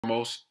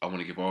Foremost, I want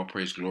to give all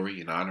praise, glory,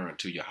 and honor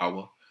unto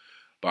Yahawah,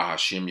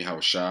 Bahasham,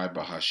 Yahawashi,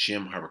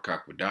 Bahasham,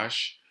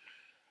 Harakakwadash.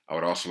 I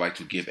would also like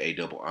to give a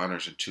double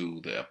honors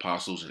unto the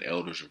apostles and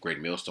elders of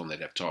Great Millstone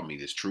that have taught me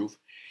this truth.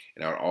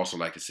 And I would also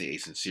like to say a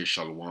sincere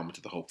shalom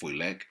unto the hopeful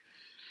elect,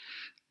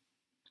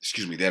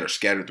 that are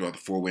scattered throughout the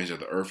four winds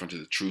of the earth, unto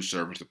the true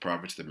servants, the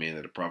prophets, the men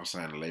that are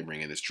prophesying and laboring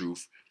in this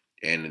truth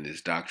and in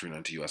this doctrine.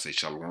 Unto you I say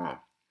shalom.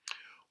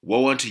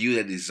 Woe unto you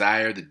that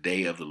desire the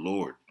day of the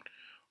Lord.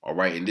 All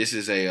right, and this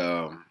is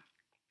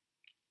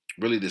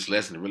really this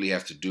lesson really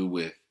has to do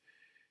with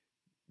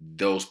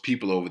those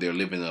people over there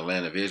living in the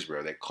land of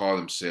Israel that call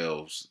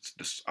themselves,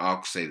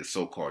 I'll say, the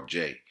so-called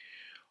J.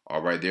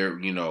 All right, they're,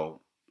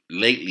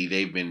 lately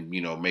they've been,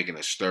 making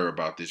a stir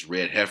about this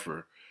red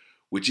heifer,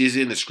 which is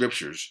in the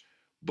scriptures,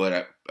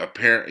 but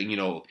apparently,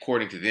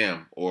 according to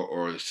them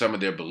or some of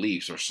their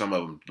beliefs, or some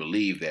of them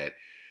believe that,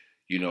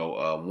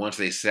 once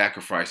they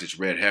sacrifice this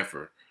red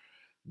heifer,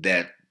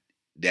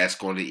 that's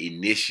going to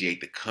initiate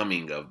the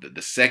coming of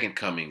the second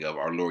coming of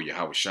our Lord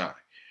Yahawashi.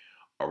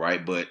 All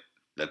right, but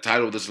the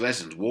title of this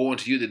lesson is "Woe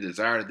unto you that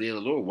desire the day of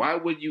the Lord." Why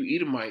would you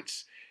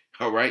Edomites,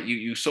 all right,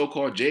 you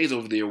so-called Jays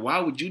over there, why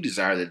would you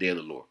desire the day of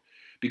the Lord?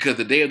 Because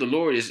the day of the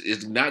Lord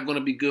is not going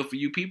to be good for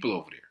you people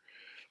over there.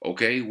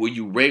 Okay, will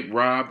you rape,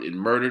 robbed, and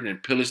murdered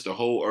and pillaged the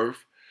whole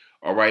earth?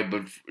 All right,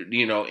 but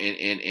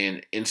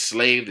and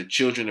enslave the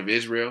children of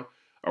Israel.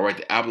 All right,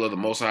 the apple of the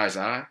Most High's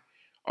eye.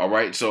 All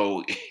right,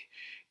 so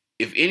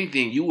if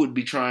anything, you would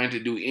be trying to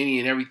do any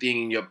and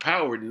everything in your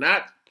power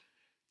not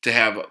to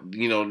have,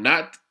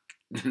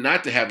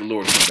 not to have the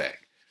Lord come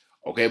back.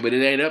 Okay, but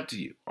it ain't up to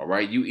you. All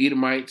right, you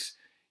Edomites,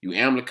 you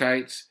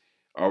Amalekites,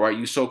 all right,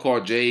 you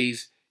so-called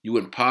Jays, you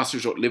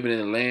imposters living in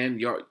the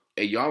land,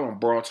 y'all on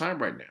borrowed time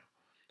right now.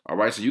 All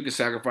right, so you can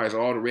sacrifice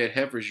all the red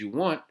heifers you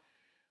want,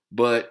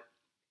 but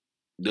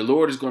the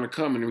Lord is going to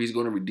come and he's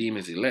going to redeem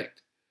his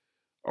elect.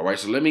 All right,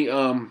 so let me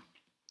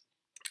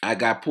I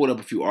got pulled up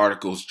a few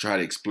articles to try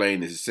to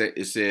explain this.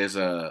 It says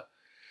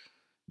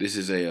this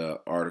is a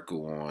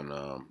article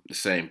on the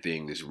same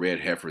thing. This red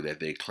heifer that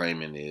they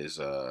claiming is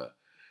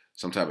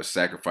some type of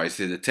sacrifice.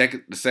 It says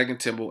the second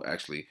temple,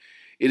 actually,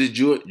 it is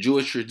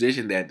Jewish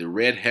tradition that the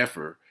red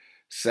heifer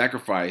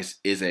sacrifice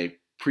is a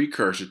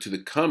precursor to the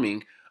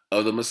coming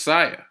of the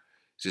Messiah.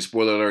 Just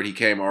spoiler alert, he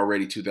came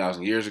already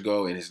 2,000 years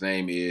ago, and his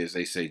name is,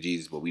 they say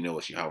Jesus, but we know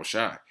it's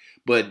Yahawashi.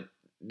 But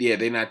yeah,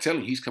 they're not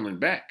telling you he's coming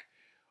back.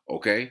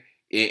 Okay?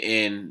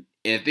 And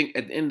I think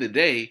at the end of the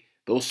day,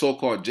 those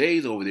so-called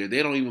Jays over there,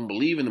 they don't even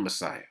believe in the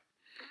Messiah.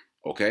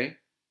 Okay?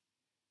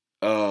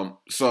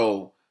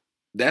 So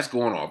that's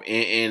going off.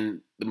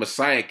 And the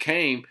Messiah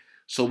came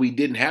so we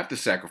didn't have to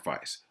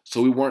sacrifice.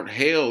 So we weren't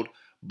held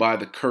by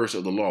the curse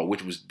of the law,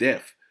 which was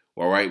death.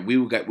 All right?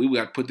 We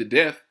got put to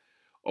death.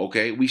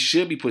 Okay? We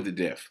should be put to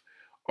death.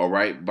 All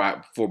right?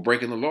 For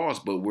breaking the laws,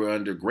 but we're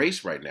under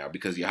grace right now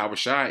because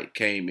Yahawashi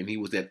came and he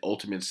was that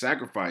ultimate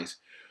sacrifice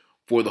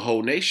for the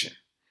whole nation.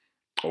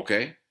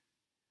 Okay?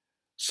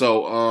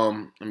 So,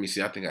 let me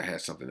see. I think I had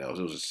something else.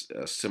 It was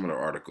a similar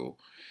article.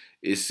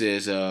 It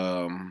says,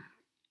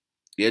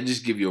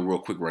 just give you a real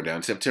quick rundown.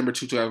 In September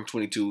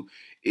 2022,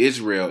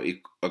 Israel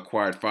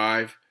acquired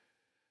 5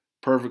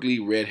 perfectly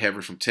red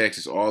heifers from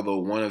Texas. Although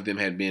one of them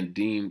had been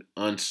deemed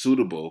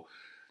unsuitable,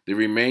 the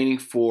remaining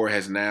 4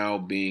 has now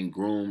been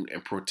groomed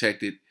and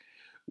protected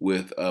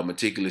with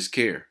meticulous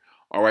care.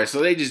 All right,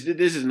 so this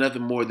is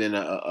nothing more than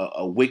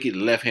a wicked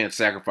left-hand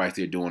sacrifice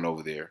they're doing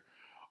over there.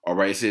 All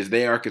right, it says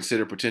they are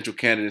considered potential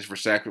candidates for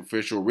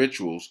sacrificial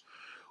rituals,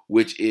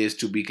 which is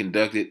to be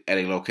conducted at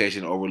a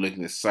location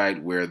overlooking the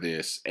site where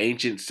this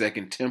ancient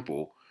second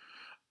temple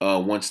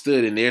once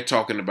stood. And they're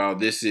talking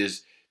about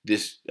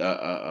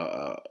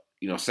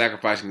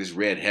sacrificing this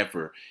red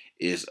heifer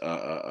is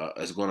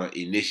going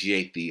to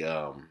initiate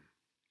the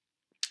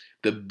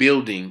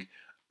building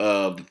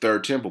of the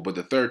third temple. But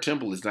the third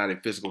temple is not a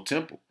physical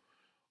temple.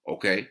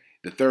 Okay,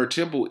 the third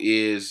temple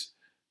is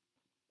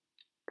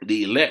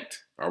the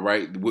elect. All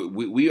right,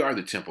 we are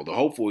the temple, the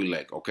hopeful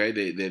elect. Okay,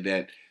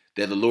 that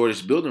the Lord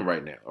is building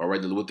right now. All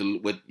right,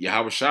 with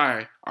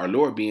Yahawashi, our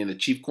Lord, being the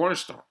chief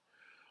cornerstone.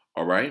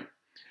 All right.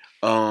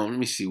 Let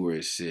me see where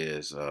it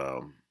says.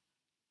 The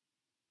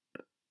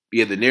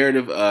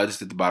narrative. This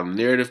is at the bottom.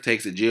 The narrative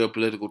takes a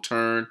geopolitical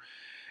turn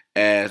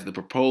as the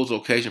proposed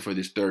location for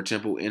this third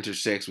temple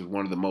intersects with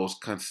one of the most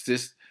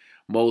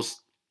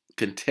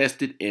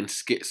contested and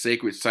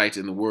sacred sites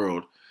in the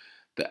world,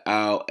 the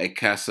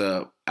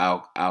Al-Aqsa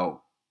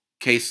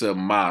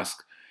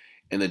Mosque,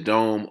 and the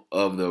dome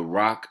of the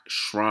rock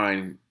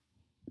shrine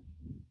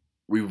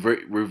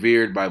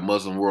revered by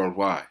Muslim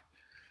worldwide.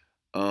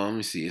 Let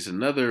me see. It's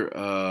another.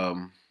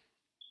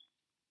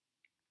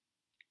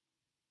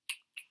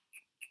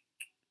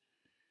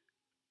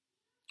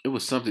 It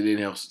was something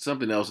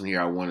else in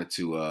here I wanted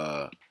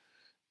to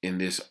in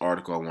this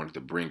article I wanted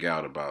to bring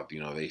out about.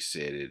 They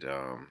said it.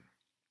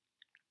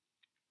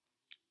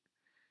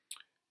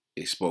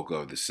 It spoke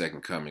of the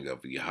second coming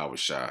of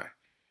Yahawashi.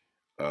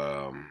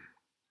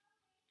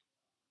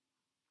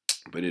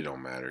 But it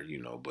don't matter,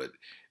 But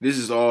this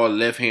is all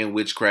left-hand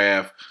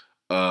witchcraft.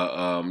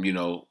 And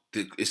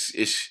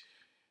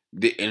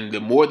the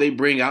more they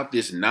bring out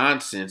this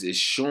nonsense, it's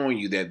showing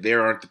you that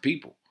there aren't the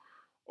people.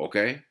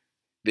 Okay,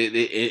 and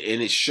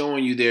it's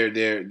showing you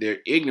their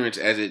ignorance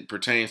as it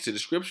pertains to the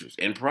scriptures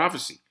and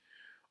prophecy.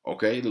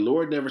 Okay, the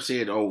Lord never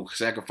said, "Oh,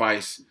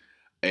 sacrifice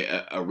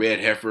a red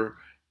heifer,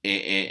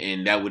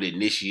 and that would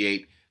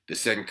initiate the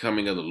second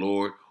coming of the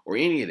Lord," or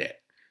any of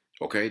that.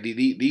 Okay,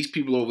 these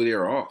people over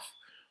there are off.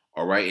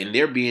 All right, and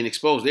they're being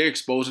exposed. They're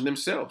exposing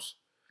themselves.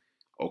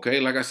 Okay,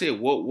 like I said,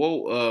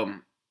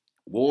 woe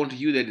unto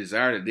you that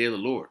desire the day of the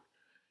Lord.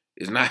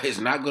 It's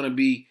not gonna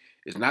be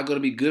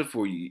good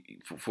for you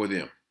for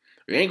them.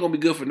 It ain't gonna be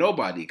good for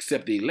nobody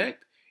except the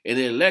elect, and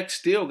the elect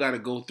still got to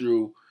go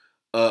through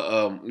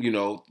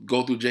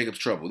go through Jacob's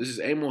trouble. This is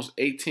Amos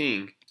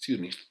 18, excuse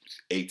me,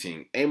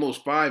 18, Amos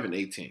 5 and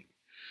 18.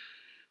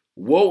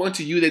 Woe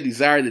unto you that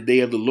desire the day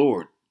of the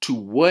Lord. To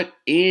what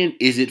end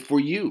is it for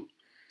you?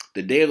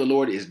 The day of the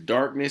Lord is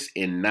darkness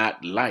and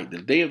not light.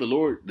 The day of the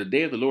Lord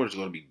is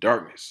going to be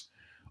darkness.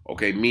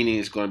 Okay, meaning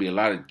it's going to be a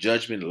lot of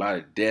judgment, a lot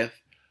of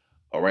death,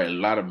 all right, a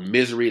lot of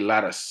misery, a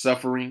lot of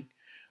suffering.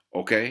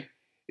 Okay,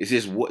 it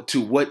says,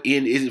 to what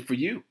end is it for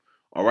you?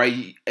 All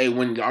right, hey,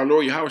 when our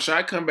Lord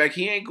Yahawashi come back,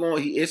 he ain't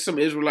going. It's some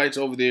Israelites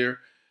over there.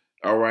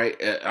 All right,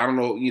 I don't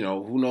know.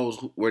 Who knows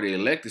where the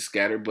elect is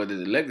scattered, but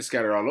the elect is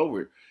scattered all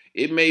over.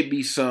 It may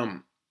be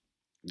some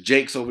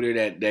Jakes over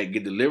there that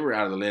get delivered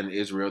out of the land of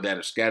Israel that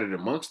are scattered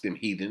amongst them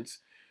heathens.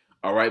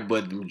 All right,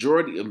 but the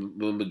majority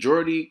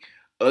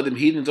of them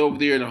heathens over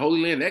there in the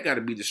Holy Land, that got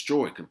to be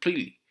destroyed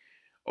completely.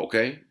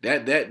 Okay,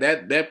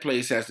 that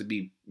place has to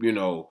be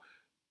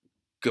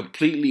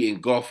completely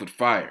engulfed with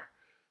fire.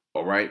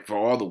 All right, for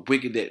all the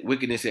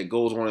wickedness that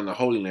goes on in the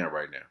Holy Land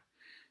right now.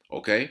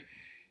 Okay,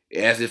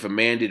 as if a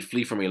man did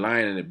flee from a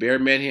lion and a bear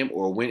met him,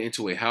 or went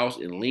into a house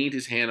and leaned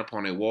his hand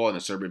upon a wall and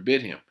the serpent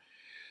bit him.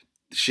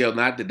 Shall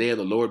not the day of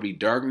the Lord be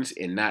darkness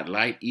and not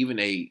light, even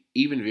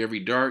very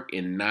dark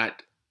and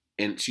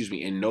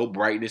no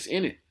brightness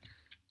in it?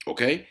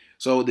 Okay,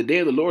 so the day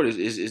of the Lord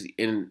is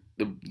in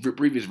the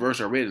previous verse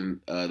I read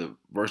in the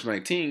verse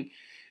 19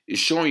 is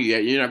showing you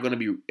that you're not going to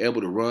be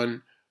able to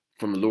run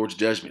from the Lord's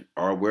judgment,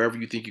 or wherever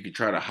you think you can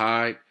try to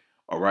hide.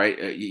 All right,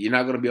 you're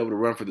not going to be able to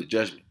run for the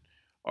judgment.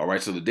 All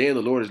right, so the day of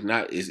the Lord it's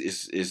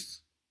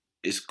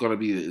going to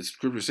be, the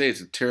scripture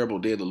says, it's a terrible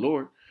day of the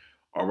Lord.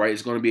 All right,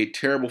 it's going to be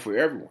terrible for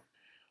everyone.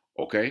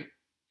 Okay.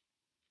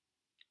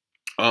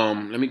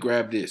 Let me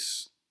grab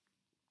this,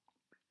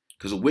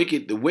 because the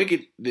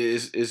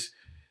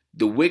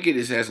wicked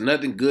has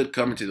nothing good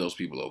coming to those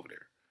people over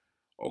there.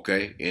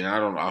 Okay, and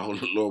I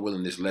hope Lord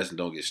willing this lesson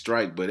don't get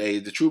strike, but hey,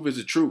 the truth is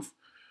the truth.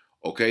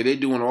 Okay, they're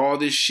doing all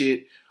this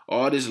shit,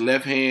 all this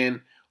left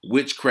hand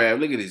witchcraft.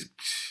 Look at this.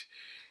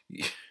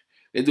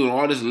 They're doing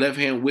all this left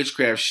hand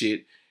witchcraft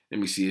shit. Let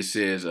me see. It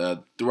says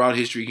throughout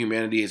history,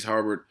 humanity has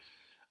harbored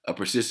a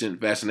persistent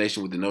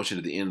fascination with the notion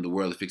of the end of the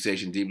world, a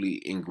fixation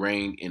deeply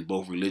ingrained in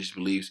both religious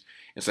beliefs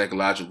and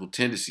psychological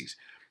tendencies.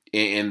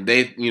 And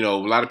they, a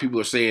lot of people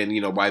are saying,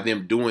 by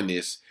them doing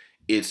this,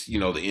 it's, the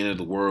end of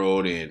the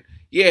world. And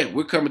yeah,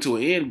 we're coming to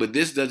an end, but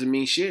this doesn't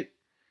mean shit.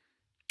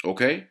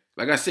 Okay?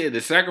 Like I said,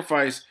 the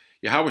sacrifice,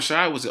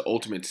 Yahawashi was the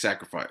ultimate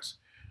sacrifice.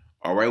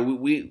 All right?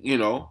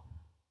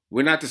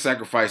 We're not to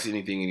sacrifice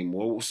anything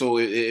anymore. So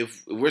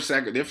if they're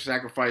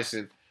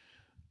sacrificing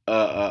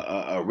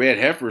red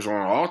heifers on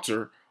an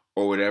altar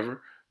or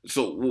whatever.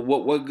 So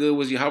what good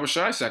was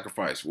Yahawashi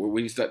sacrifice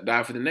when he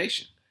died for the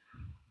nation?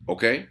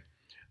 Okay,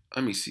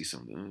 let me see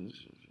something.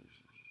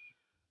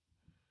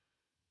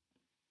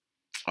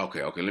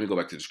 Okay, let me go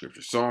back to the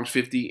scripture. Psalms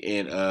 50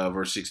 and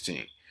verse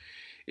 16.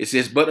 It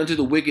says, "But unto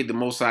the wicked the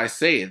Most High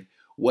saith,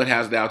 What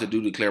hast thou to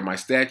do to declare my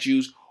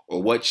statutes,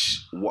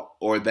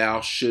 or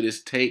thou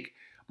shouldest take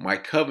my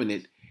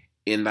covenant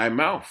in thy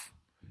mouth,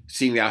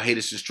 seeing thou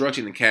hatest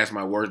instruction and cast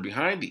my words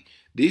behind thee."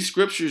 These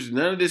scriptures,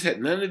 none of this.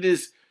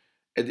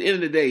 At the end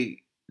of the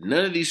day,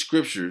 none of these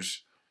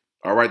scriptures,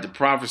 all right, the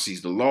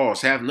prophecies, the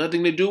laws, have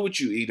nothing to do with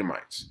you,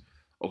 Edomites.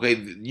 Okay,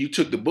 you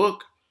took the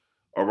book,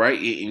 all right,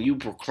 and you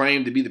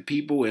proclaim to be the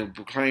people, and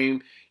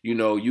proclaim,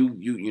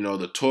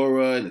 the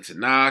Torah and the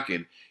Tanakh,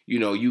 and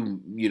you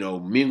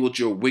mingled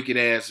your wicked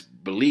ass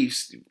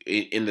beliefs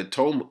in the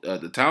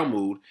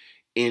Talmud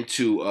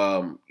into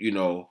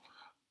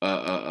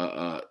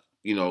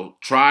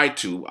tried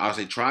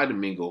to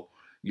mingle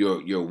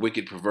your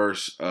wicked,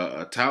 perverse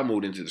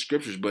Talmud into the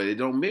scriptures, but it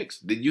don't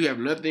mix. You have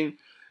nothing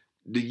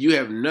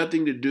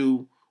to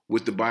do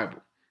with the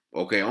Bible.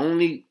 Okay,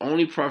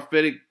 only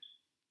prophetic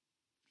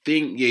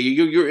thing. Yeah,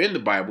 you're in the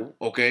Bible.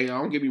 Okay,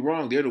 don't get me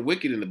wrong. They're the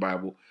wicked in the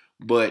Bible,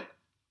 but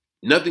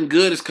nothing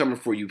good is coming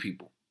for you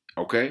people.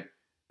 Okay,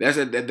 that's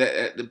at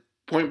the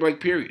point blank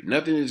period.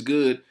 Nothing is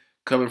good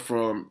coming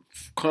for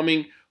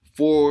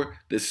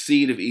the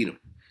seed of Edom.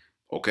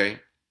 Okay,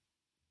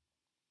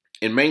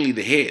 and mainly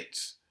the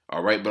heads.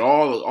 All right, but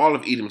all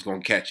of Edom's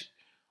gonna catch it.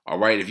 All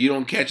right, if you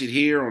don't catch it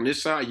here on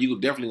this side, you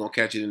definitely gonna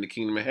catch it in the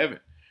kingdom of heaven.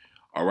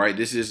 All right,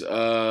 this is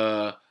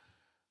Isaiah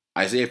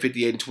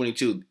 58 and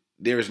 22.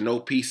 There is no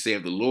peace,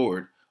 saith the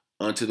Lord,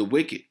 unto the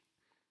wicked.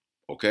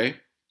 Okay,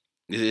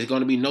 There's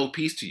going to be no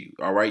peace to you.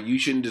 All right. You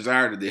shouldn't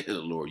desire the day of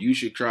the Lord. You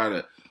should try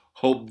to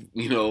hope,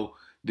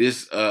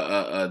 this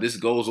this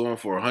goes on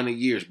for 100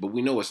 years, but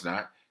we know it's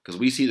not, because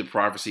we see the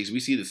prophecies, we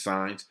see the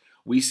signs,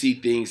 we see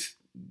things,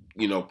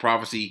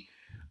 prophecy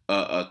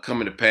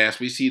coming to pass.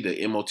 We see the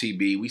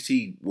MOTB, we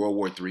see World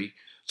War III.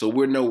 So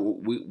we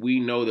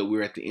know that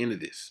we're at the end of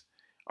this.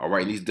 All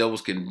right, and these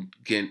devils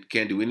can't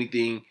do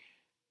anything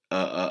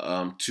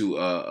to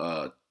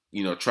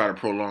try to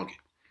prolong it.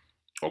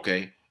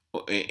 Okay,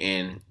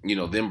 and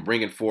them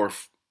bringing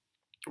forth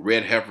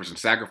red heifers and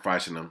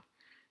sacrificing them.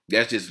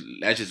 That's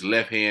just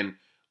left hand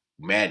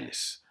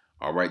madness.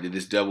 All right, that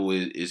this devil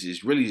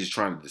is really just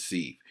trying to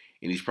deceive,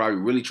 and he's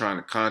probably really trying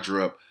to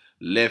conjure up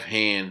left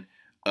hand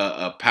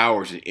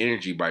powers and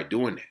energy by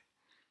doing that.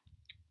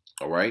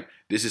 All right,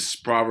 this is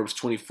Proverbs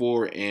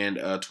 24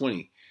 and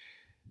 20.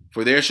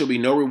 For there shall be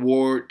no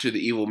reward to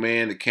the evil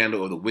man; the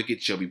candle of the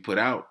wicked shall be put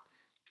out.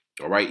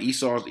 All right,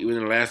 Esau's, even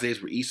in the last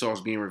days where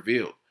Esau's being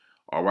revealed.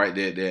 All right,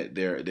 their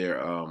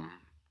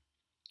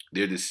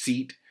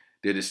deceit,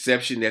 their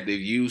deception that they've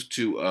used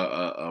to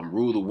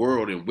rule the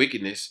world in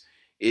wickedness,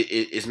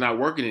 it's not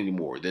working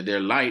anymore. That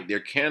their light, their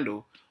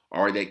candle,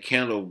 or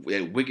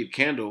that wicked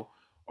candle,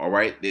 all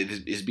right,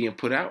 is being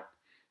put out.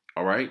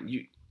 All right,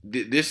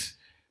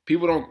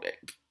 people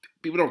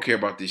don't care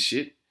about this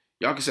shit.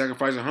 Y'all can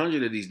sacrifice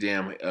 100 of these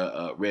damn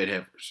red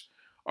heifers.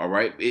 All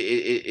right,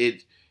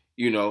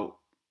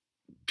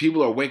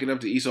 people are waking up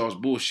to Esau's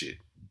bullshit.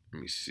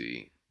 Let me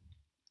see.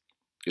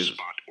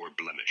 Spot or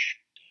blemish,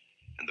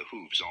 and the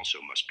hooves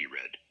also must be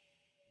red.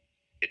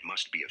 It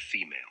must be a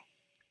female.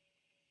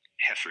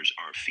 Heifers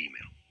are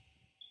female.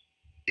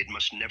 It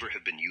must never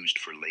have been used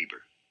for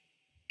labor.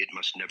 It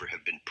must never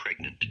have been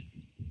pregnant,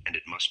 and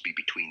it must be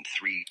between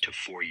 3 to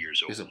 4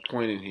 years old. There's a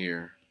point in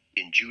here.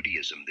 In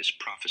Judaism, this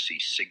prophecy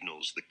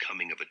signals the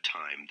coming of a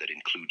time that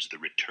includes the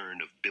return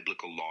of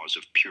biblical laws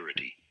of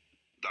purity,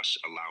 thus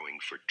allowing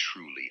for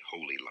truly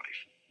holy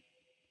life.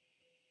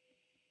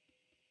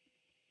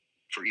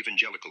 For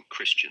evangelical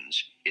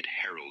Christians, it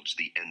heralds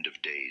the end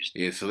of days.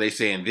 Yeah, so they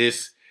saying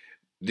this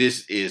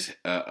is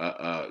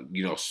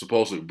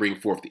supposed to bring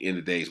forth the end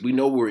of days. We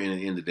know we're in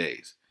the end of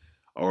days.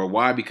 Or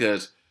why?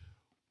 Because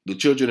the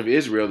children of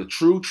Israel, the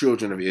true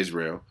children of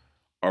Israel,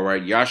 all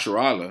right,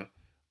 Yahawah,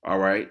 all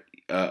right,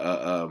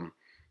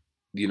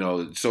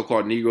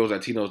 so-called Negroes,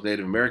 Latinos,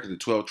 Native Americans, the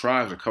 12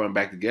 tribes are coming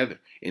back together,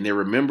 and they're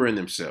remembering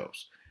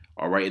themselves,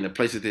 all right, in the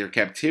place of their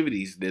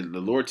captivities. The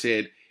Lord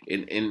said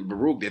in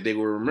Baruch that they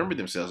will remember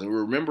themselves, and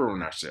we're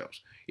remembering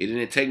ourselves. It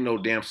didn't take no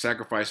damn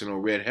sacrifice and no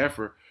red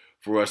heifer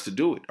for us to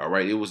do it, all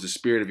right? It was the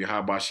spirit of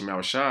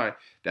Yahawashi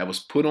that was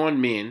put on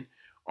men,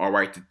 all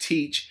right, to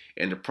teach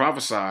and to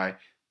prophesy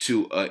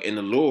to, and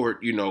the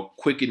Lord,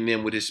 quicken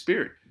them with his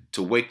spirit,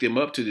 to wake them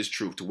up to this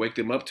truth, to wake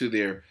them up to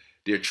their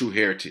true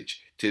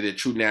heritage, to their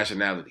true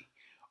nationality.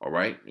 All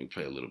right, let me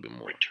play a little bit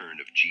more. Return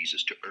of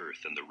Jesus to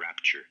earth and the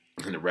rapture.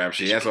 And the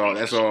rapture, that's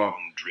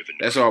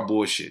all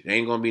bullshit. There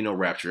ain't gonna be no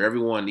rapture.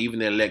 Everyone, even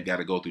the elect, got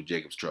to go through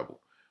Jacob's trouble.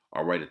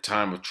 All right, a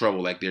time of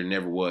trouble like there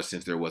never was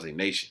since there was a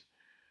nation.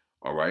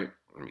 All right,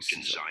 let me see.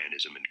 In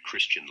Zionism and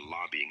Christian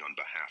lobbying on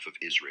behalf of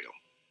Israel.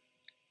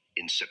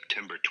 In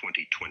September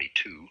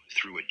 2022,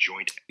 through a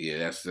joint. Yeah,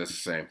 that's the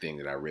same thing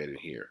that I read in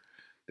here,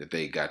 that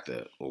they got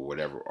or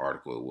whatever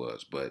article it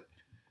was, but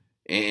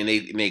and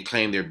they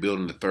claim they're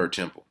building the third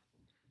temple.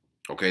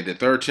 Okay, the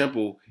third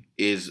temple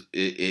is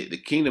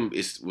the kingdom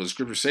is what the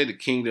scriptures say. The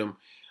kingdom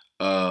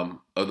of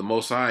the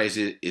Most High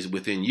is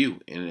within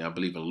you, and I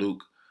believe in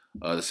Luke,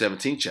 the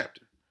 17th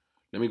chapter.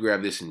 Let me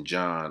grab this in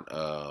John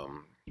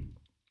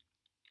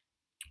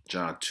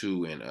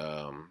 2 and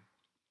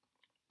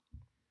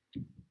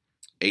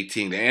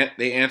 18.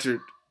 They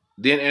answered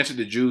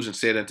the Jews and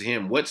said unto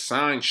him, What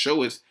sign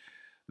showest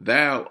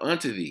thou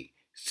unto thee,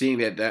 seeing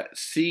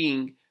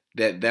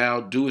that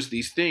thou doest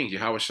these things?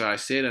 Yahawashi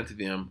said unto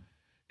them,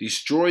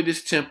 Destroy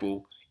this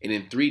temple, and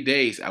in 3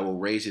 days I will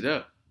raise it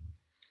up.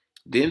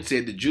 Then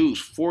said the Jews,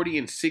 40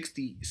 and 6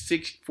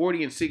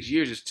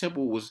 years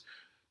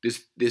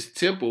this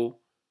temple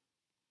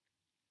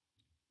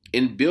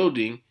in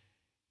building,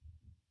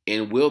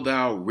 and wilt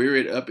thou rear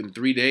it up in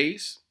 3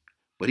 days?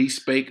 But he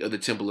spake of the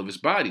temple of his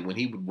body when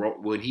he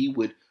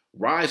would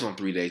rise on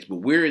 3 days. But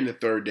we're in the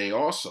third day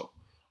also.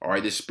 All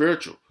right, this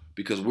spiritual,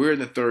 because we're in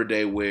the third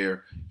day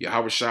where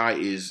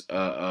Yahawashi is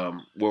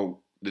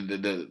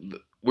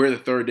we're in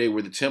the third day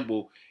where the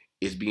temple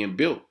is being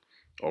built.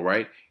 All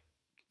right.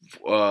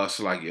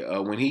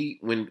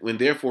 When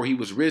therefore he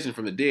was risen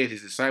from the dead,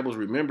 his disciples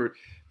remembered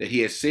that he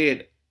had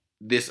said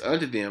this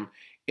unto them,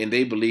 and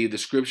they believed the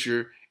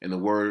scripture and the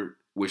word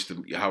which the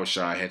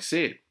Yahawashi had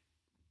said.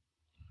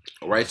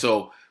 All right.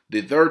 So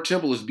the third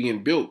temple is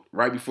being built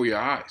right before your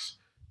eyes.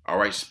 All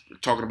right.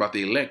 Talking about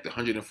the elect, the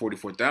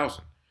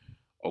 144,000.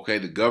 Okay.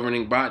 The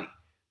governing body.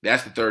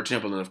 That's the third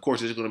temple. And of course,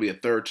 there's going to be a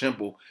third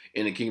temple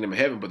in the kingdom of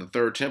heaven. But the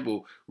third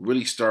temple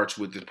really starts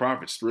with the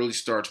prophets, really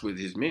starts with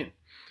his men.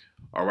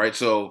 All right.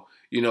 So,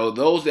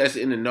 those that's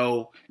in the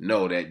know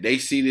that they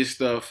see this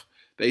stuff.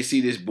 They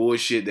see this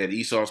bullshit that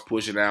Esau's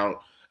pushing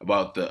out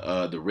about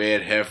the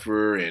red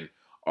heifer and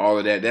all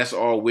of that. That's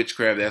all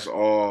witchcraft. That's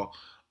all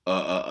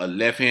a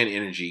left hand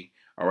energy.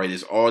 All right,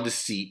 it's all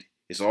deceit.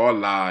 It's all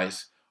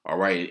lies. All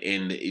right,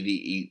 and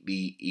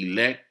the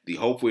elect, the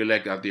hopeful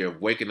elect out there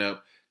of waking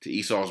up to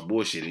Esau's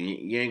bullshit, and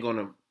you ain't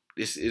gonna.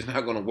 It's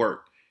not gonna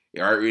work.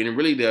 All right, and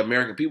really, the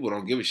American people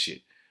don't give a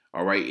shit.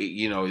 All right,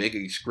 you know, they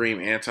can scream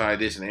anti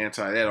this and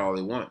anti that all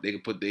they want.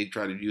 They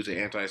try to use an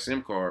anti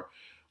SIM card,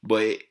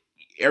 but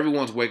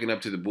everyone's waking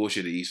up to the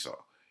bullshit of Esau,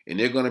 and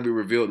they're going to be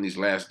revealed in these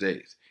last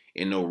days.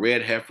 And no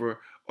red heifer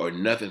or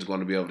nothing's going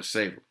to be able to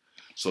save them.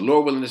 So,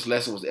 Lord willing, this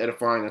lesson was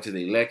edifying unto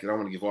the elect, and I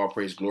want to give all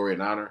praise, glory,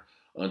 and honor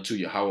unto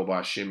Yahawah,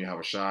 Bahasham,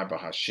 Yahawashi,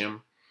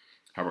 Bahasham,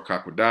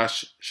 Habakkuk,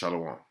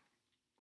 Shalom.